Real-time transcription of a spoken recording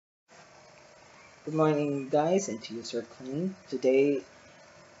Good morning, guys, and to you, Sir Clean. Today,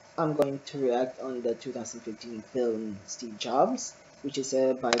 I'm going to react on the 2015 film Steve Jobs, which is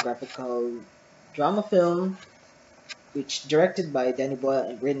a biographical drama film which directed by Danny Boyle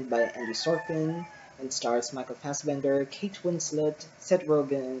and written by Andy Sorkin and stars Michael Fassbender, Kate Winslet, Seth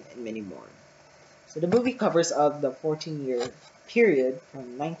Rogen, and many more. So the movie covers up the 14-year period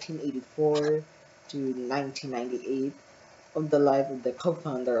from 1984 to 1998 of the life of the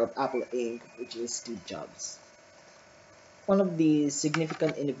co-founder of Apple Inc., which is Steve Jobs. One of the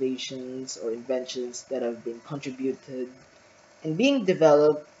significant innovations or inventions that have been contributed and being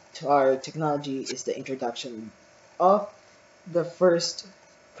developed to our technology is the introduction of the first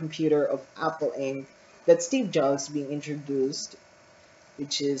computer of Apple Inc. that Steve Jobs being introduced,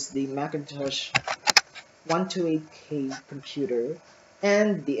 which is the Macintosh 128K computer,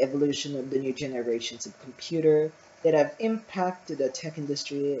 and the evolution of the new generations of computer that have impacted the tech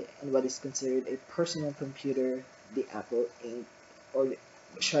industry and what is considered a personal computer, the Apple Inc. or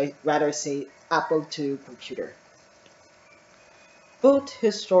should I rather say Apple II computer. Both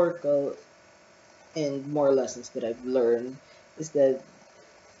historical and more lessons that I've learned is that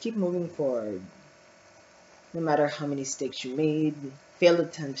keep moving forward. No matter how many mistakes you made, failed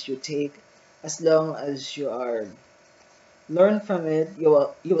attempts you take, as long as you are learn from it, you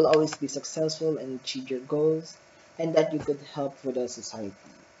will always be successful and achieve your goals, and that you could help for the society.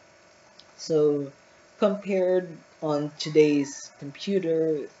 So, compared on today's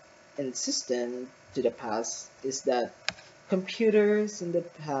computer and system to the past, is that computers in the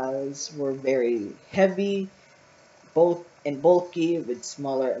past were very heavy, both and bulky, with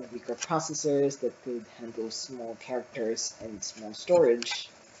smaller and weaker processors that could handle small characters and small storage.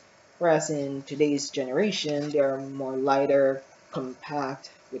 Whereas in today's generation, they are more lighter, compact,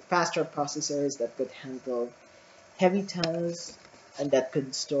 with faster processors that could handle heavy tasks and that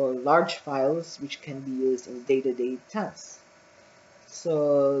could store large files which can be used in day-to-day tasks.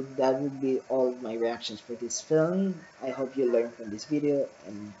 So that would be all of my reactions for this film. I hope you learned from this video,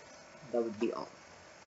 and that would be all.